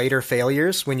these later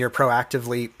failures when you're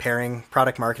proactively pairing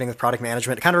product marketing with product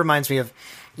management. It kind of reminds me of,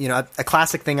 a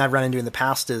classic thing I've run into in the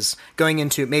past is going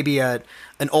into maybe an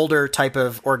older type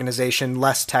of organization,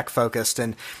 less tech focused,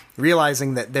 and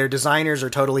realizing that their designers are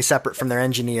totally separate from their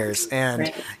engineers.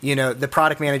 And, right. The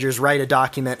product managers write a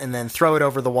document and then throw it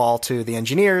over the wall to the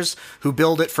engineers who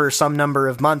build it for some number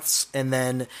of months. And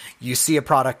then you see a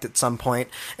product at some point,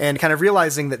 and kind of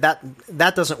realizing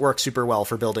that doesn't work super well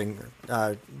for building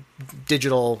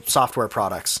digital software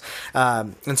products.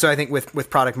 And so I think with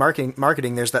product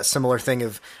marketing, there's that similar thing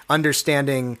of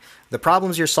understanding the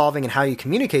problems you're solving and how you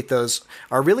communicate those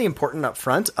are really important up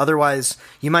front. Otherwise,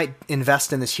 you might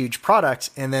invest in this huge product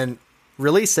and then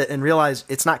release it and realize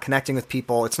it's not connecting with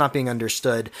people. It's not being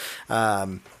understood.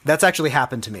 That's actually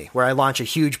happened to me, where I launch a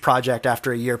huge project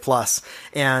after a year plus,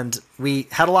 and we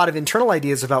had a lot of internal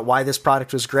ideas about why this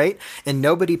product was great, and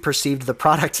nobody perceived the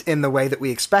product in the way that we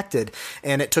expected.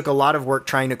 And it took a lot of work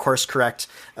trying to course correct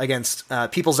against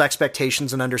people's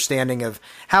expectations and understanding of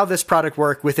how this product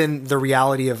worked within the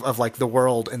reality of like the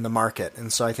world and the market.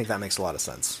 And so I think that makes a lot of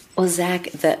sense. Well, Zach,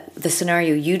 the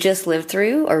scenario you just lived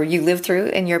through, or you lived through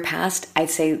in your past, I'd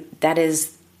say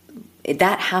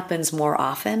that happens more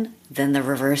often than the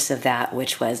reverse of that,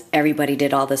 which was everybody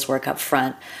did all this work up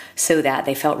front so that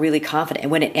they felt really confident. And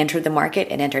when it entered the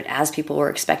market, it entered as people were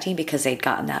expecting because they'd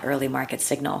gotten that early market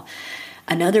signal.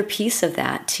 Another piece of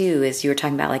that too is you were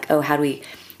talking about like, how do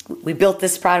we built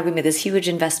this product, we made this huge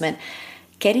investment.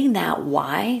 Getting that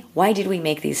why did we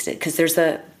make these? Because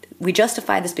we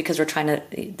justify this because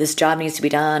this job needs to be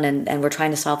done and we're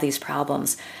trying to solve these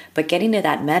problems. But getting to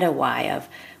that meta why of,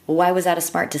 well, why was that a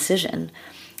smart decision?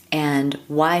 And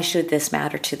why should this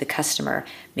matter to the customer?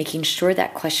 Making sure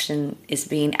that question is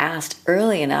being asked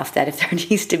early enough that if there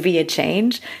needs to be a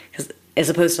change, as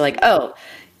opposed to like,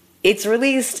 it's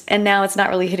released and now it's not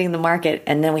really hitting the market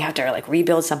and then we have to like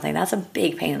rebuild something, that's a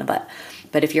big pain in the butt.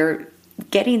 But if you're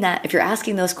if you're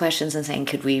asking those questions and saying,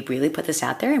 could we really put this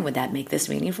out there and would that make this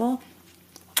meaningful?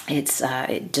 It's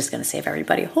just going to save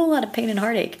everybody a whole lot of pain and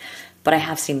heartache. But I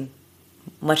have seen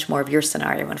much more of your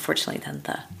scenario, unfortunately, than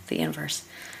the inverse.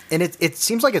 And it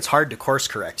seems like it's hard to course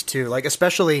correct too, like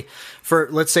especially for,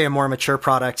 let's say, a more mature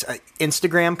product.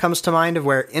 Instagram comes to mind, of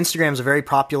where Instagram is a very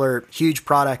popular, huge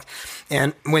product.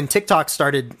 And when TikTok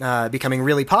started becoming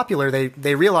really popular,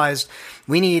 they realized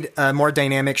we need more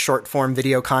dynamic short form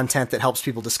video content that helps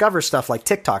people discover stuff like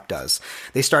TikTok does.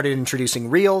 They started introducing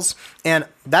Reels, and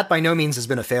that by no means has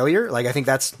been a failure. Like, I think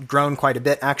that's grown quite a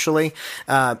bit actually.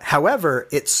 However,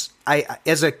 as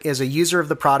a user of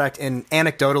the product, and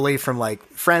anecdotally from like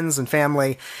friends and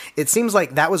family, it seems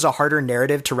like that was a harder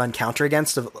narrative to run counter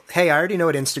against of, hey, I already know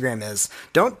what Instagram is.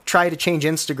 Don't try to change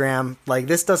Instagram. Like,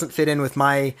 this doesn't fit in with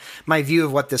my view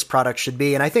of what this product should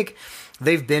be. And I think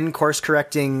they've been course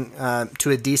correcting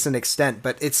to a decent extent,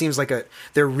 but it seems like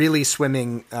they're really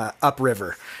swimming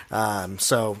upriver.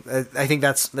 So I think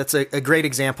that's a great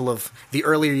example of the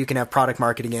earlier you can have product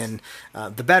marketing in,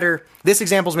 the better. This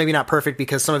example is maybe not perfect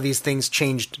because some of these things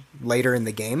changed later in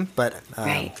the game, but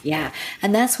right, yeah,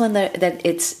 and that's one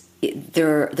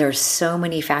there's so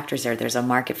many factors there. There's a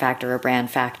market factor, a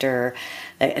brand factor,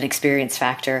 an experience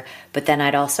factor, but then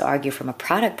I'd also argue from a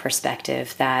product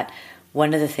perspective that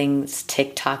one of the things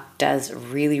TikTok does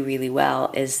really, really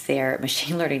well is their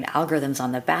machine learning algorithms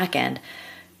on the back end,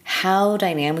 how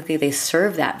dynamically they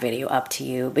serve that video up to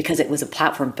you, because it was a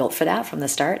platform built for that from the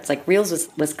start. It's like Reels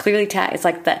was clearly tagged. It's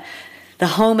like the the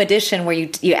home edition where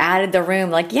you added the room,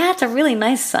 like, yeah, it's a really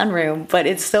nice sunroom, but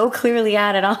it's so clearly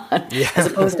added on as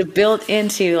opposed to built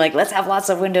into, like, let's have lots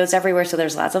of windows everywhere so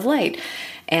there's lots of light.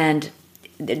 And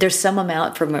there's some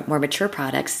amount for more mature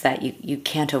products that you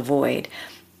can't avoid.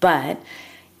 But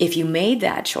if you made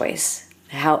that choice,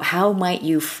 how might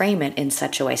you frame it in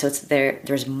such a way? So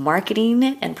there's marketing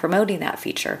and promoting that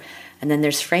feature, and then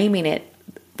there's framing it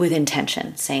with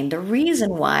intention, saying the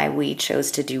reason why we chose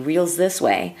to do Reels this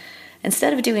way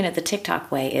instead of doing it the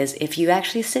TikTok way is if you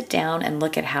actually sit down and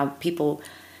look at how people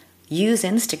use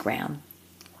Instagram,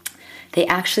 they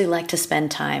actually like to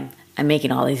spend time, I'm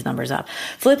making all these numbers up,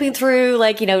 flipping through,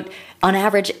 like, on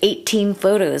average 18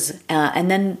 photos.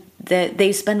 And then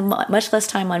they spend much less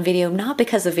time on video, not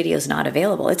because the video is not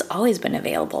available. It's always been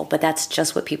available, but that's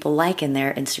just what people like in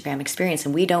their Instagram experience.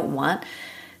 And we don't want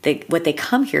what they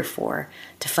come here for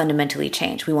to fundamentally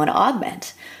change. We want to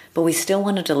augment, but we still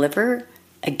want to deliver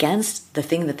against the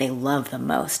thing that they love the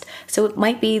most. So it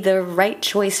might be the right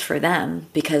choice for them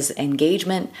because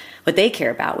engagement, what they care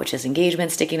about, which is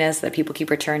engagement, stickiness, that people keep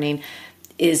returning,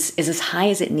 is as high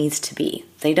as it needs to be.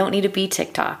 They don't need to be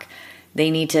TikTok.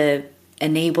 They need to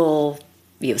enable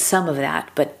some of that,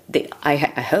 but I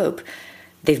hope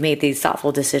they've made these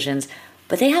thoughtful decisions,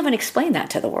 but they haven't explained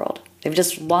that to the world. They've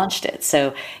just launched it.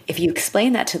 So if you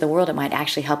explain that to the world, it might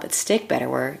actually help it stick better,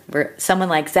 where someone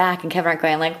like Zach and Kevin aren't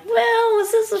going like, well,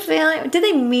 was this a failure? Did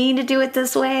they mean to do it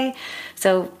this way?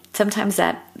 So sometimes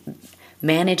that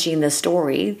managing the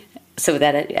story so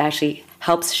that it actually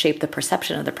helps shape the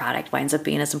perception of the product winds up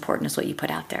being as important as what you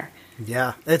put out there.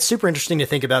 Yeah, it's super interesting to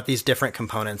think about these different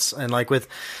components. And like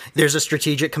there's a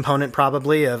strategic component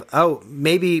probably of,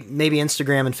 maybe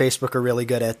Instagram and Facebook are really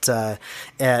good at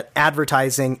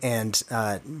advertising and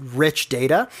rich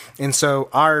data. And so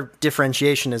our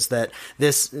differentiation is that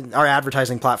our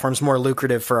advertising platform is more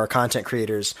lucrative for our content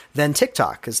creators than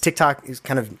TikTok, because TikTok is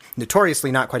kind of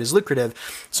notoriously not quite as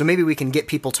lucrative. So maybe we can get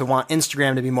people to want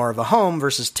Instagram to be more of a home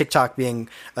versus TikTok being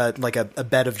like a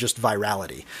bed of just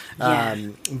virality. Yeah.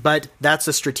 But that's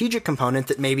a strategic component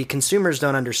that maybe consumers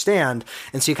don't understand.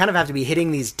 And so you kind of have to be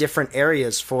hitting these different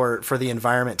areas for the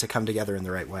environment to come together in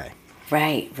the right way.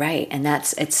 Right. And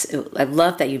I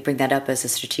love that you bring that up as a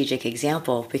strategic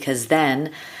example, because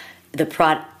then the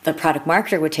product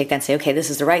marketer would take that and say, okay, this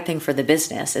is the right thing for the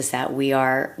business, is that we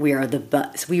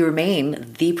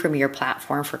remain the premier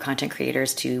platform for content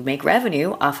creators to make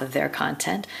revenue off of their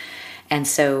content. And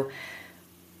so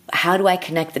how do I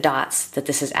connect the dots that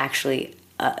this is actually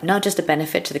not just a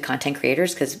benefit to the content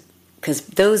creators, because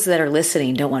those that are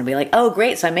listening don't want to be like, oh,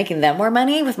 great, so I'm making them more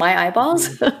money with my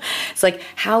eyeballs. It's like,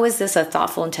 how is this a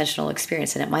thoughtful, intentional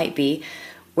experience? And it might be,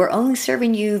 we're only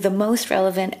serving you the most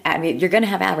relevant, you're going to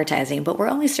have advertising, but we're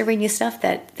only serving you stuff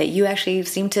that you actually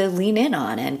seem to lean in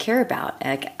on and care about.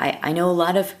 Like, I know a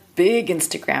lot of big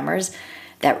Instagrammers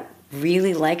that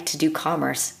really like to do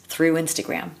commerce through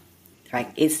Instagram.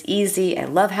 Right? It's easy. I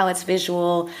love how it's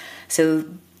visual. So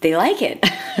they like it.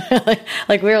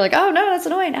 like we were like, oh no, that's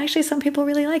annoying. Actually, some people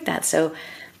really like that. So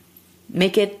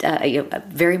make it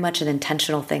very much an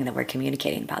intentional thing that we're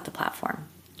communicating about the platform.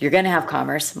 You're going to have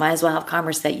commerce. Might as well have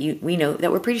commerce that we know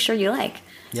that we're pretty sure you like.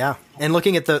 Yeah, and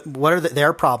looking at what are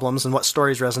their problems and what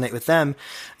stories resonate with them.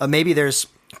 Maybe there's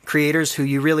creators who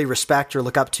you really respect or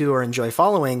look up to or enjoy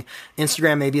following.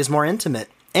 Instagram maybe is more intimate.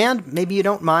 And maybe you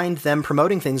don't mind them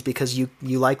promoting things because you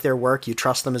like their work, you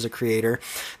trust them as a creator.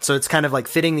 So it's kind of like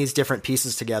fitting these different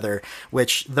pieces together,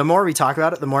 which the more we talk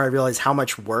about it, the more I realize how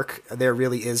much work there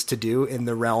really is to do in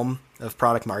the realm of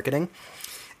product marketing.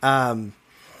 I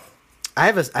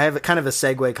have a kind of a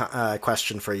segue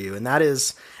question for you, and that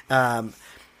is,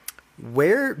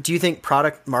 where do you think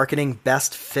product marketing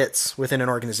best fits within an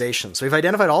organization? So we've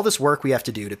identified all this work we have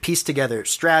to do to piece together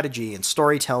strategy and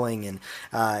storytelling and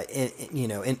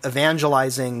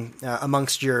evangelizing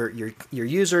amongst your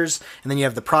users, and then you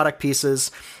have the product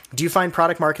pieces. Do you find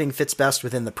product marketing fits best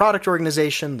within the product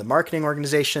organization, the marketing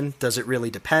organization? Does it really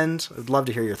depend? I'd love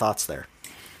to hear your thoughts there.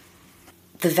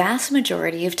 The vast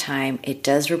majority of time, it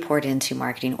does report into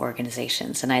marketing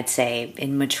organizations, and I'd say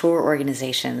in mature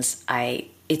organizations,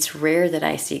 it's rare that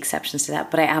I see exceptions to that,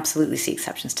 but I absolutely see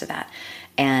exceptions to that.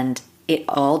 And it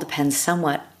all depends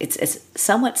somewhat, it's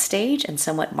somewhat stage and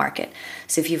somewhat market.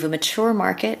 So if you have a mature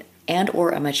market and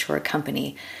or a mature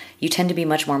company, you tend to be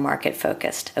much more market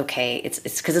focused. Okay, it's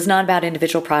because it's not about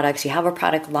individual products. You have a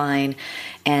product line,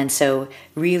 and so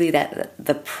really that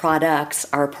the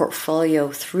products are a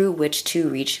portfolio through which to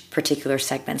reach particular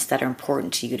segments that are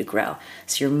important to you to grow.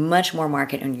 So you're much more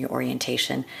market in your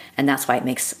orientation, and that's why it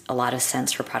makes a lot of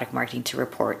sense for product marketing to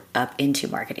report up into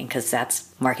marketing, because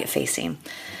that's market facing.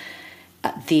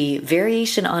 The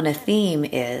variation on a theme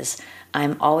is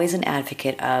I'm always an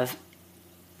advocate of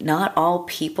not all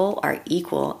people are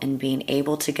equal in being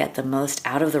able to get the most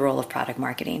out of the role of product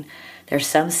marketing. There's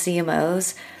some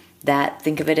CMOs that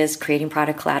think of it as creating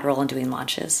product collateral and doing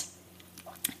launches.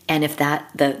 And if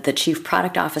the chief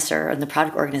product officer and the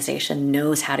product organization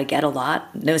knows how to get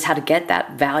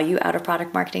that value out of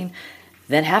product marketing,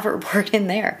 then have it report in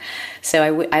there. So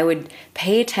I would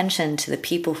pay attention to the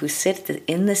people who sit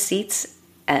in the seats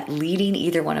at leading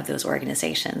either one of those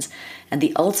organizations. And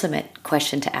the ultimate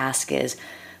question to ask is,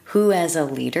 who as a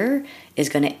leader is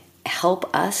going to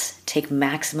help us take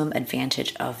maximum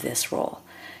advantage of this role?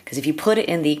 Because if you put it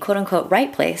in the quote unquote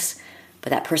right place,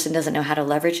 but that person doesn't know how to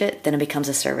leverage it, then it becomes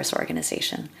a service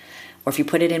organization. Or if you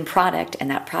put it in product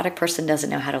and that product person doesn't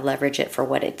know how to leverage it for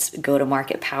what its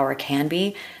go-to-market power can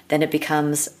be, then it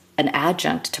becomes an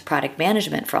adjunct to product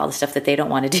management for all the stuff that they don't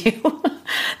want to do.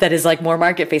 That is like more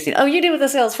market facing. Oh, you do with the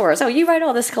Salesforce. Oh, you write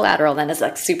all this collateral. Then it's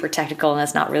like super technical and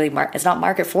it's not really it's not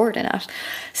market forward enough.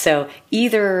 So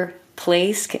either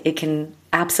place, it can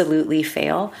absolutely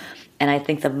fail. And I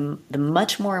think the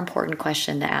much more important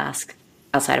question to ask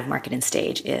outside of market and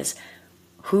stage is,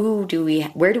 where do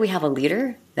we have a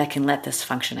leader that can let this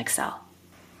function excel?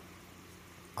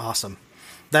 Awesome.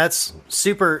 That's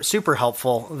super, super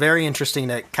helpful. Very interesting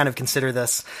to kind of consider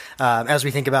this as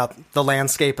we think about the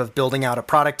landscape of building out a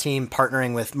product team,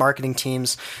 partnering with marketing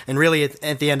teams, and really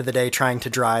at the end of the day, trying to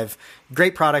drive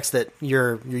great products that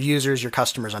your users, your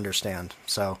customers understand.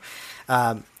 So,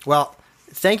 well,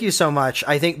 thank you so much.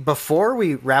 I think before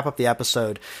we wrap up the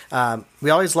episode, we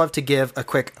always love to give a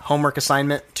quick homework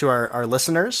assignment to our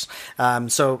listeners.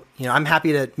 So, I'm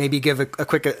happy to maybe give a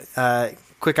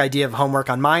quick idea of homework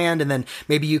on my end, and then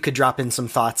maybe you could drop in some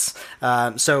thoughts.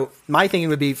 So my thinking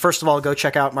would be, first of all, go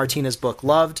check out Martina's book,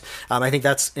 Loved. I think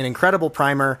that's an incredible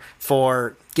primer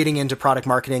for getting into product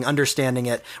marketing, understanding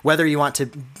it, whether you want to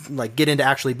get into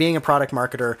actually being a product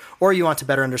marketer, or you want to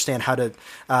better understand how to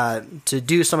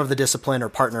do some of the discipline or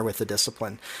partner with the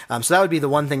discipline. So that would be the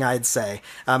one thing I'd say.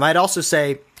 I'd also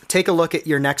say, take a look at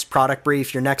your next product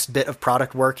brief, your next bit of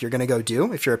product work you're going to go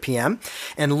do if you're a PM,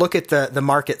 and look at the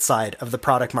market side of the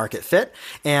product market fit,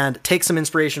 and take some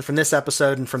inspiration from this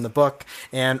episode and from the book,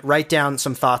 and write down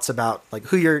some thoughts about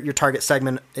who your target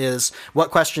segment is,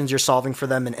 what questions you're solving for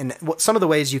them, and what some of the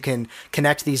ways you can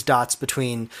connect these dots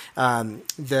between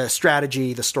the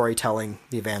strategy, the storytelling,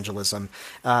 the evangelism.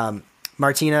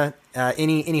 Martina,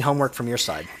 any homework from your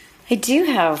side? I do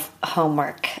have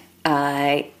homework.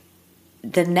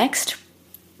 The next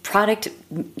product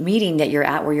meeting that you're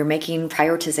at, where you're making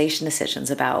prioritization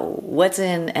decisions about what's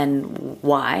in and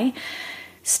why,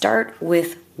 start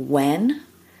with when,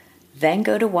 then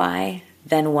go to why,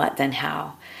 then what, then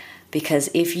how. Because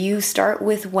if you start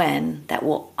with when, that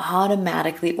will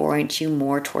automatically orient you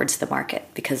more towards the market.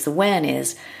 Because the when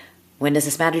is, when does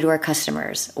this matter to our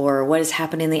customers? Or what is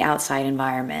happening in the outside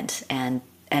environment?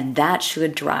 And that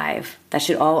should drive,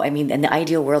 in the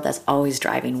ideal world, that's always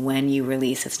driving when you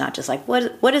release. It's not just like,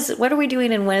 what are we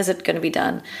doing and when is it going to be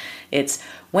done? It's,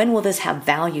 when will this have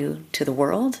value to the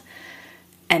world?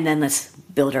 And then let's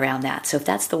build around that. So if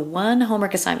that's the one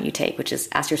homework assignment you take, which is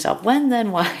ask yourself when,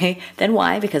 then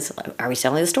why, because are we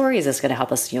selling the story? Is this going to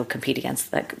help us, compete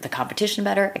against the competition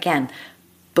better? Again,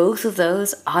 both of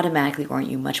those automatically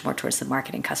orient you much more towards the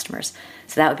market and customers.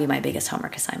 So that would be my biggest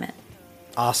homework assignment.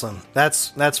 Awesome.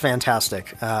 That's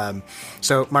fantastic.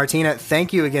 So Martina,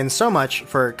 thank you again so much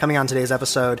for coming on today's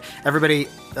episode. Everybody,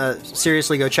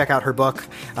 seriously go check out her book.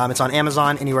 It's on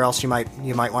Amazon, anywhere else you might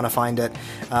want to find it.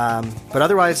 But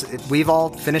otherwise, we've all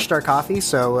finished our coffee,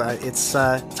 so it's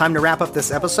time to wrap up this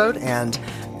episode, and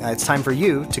it's time for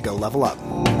you to go level up.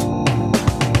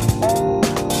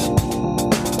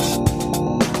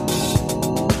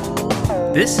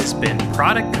 This has been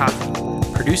Product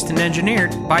Coffee, produced and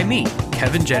engineered by me,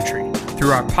 Kevin Gentry.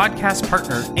 Through our podcast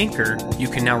partner, Anchor, you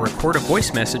can now record a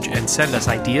voice message and send us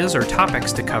ideas or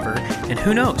topics to cover, and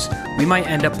who knows, we might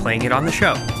end up playing it on the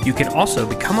show. You can also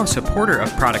become a supporter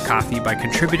of Product Coffee by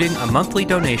contributing a monthly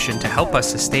donation to help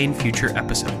us sustain future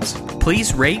episodes.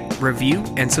 Please rate, review,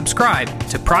 and subscribe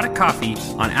to Product Coffee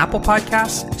on Apple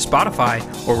Podcasts, Spotify,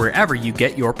 or wherever you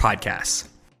get your podcasts.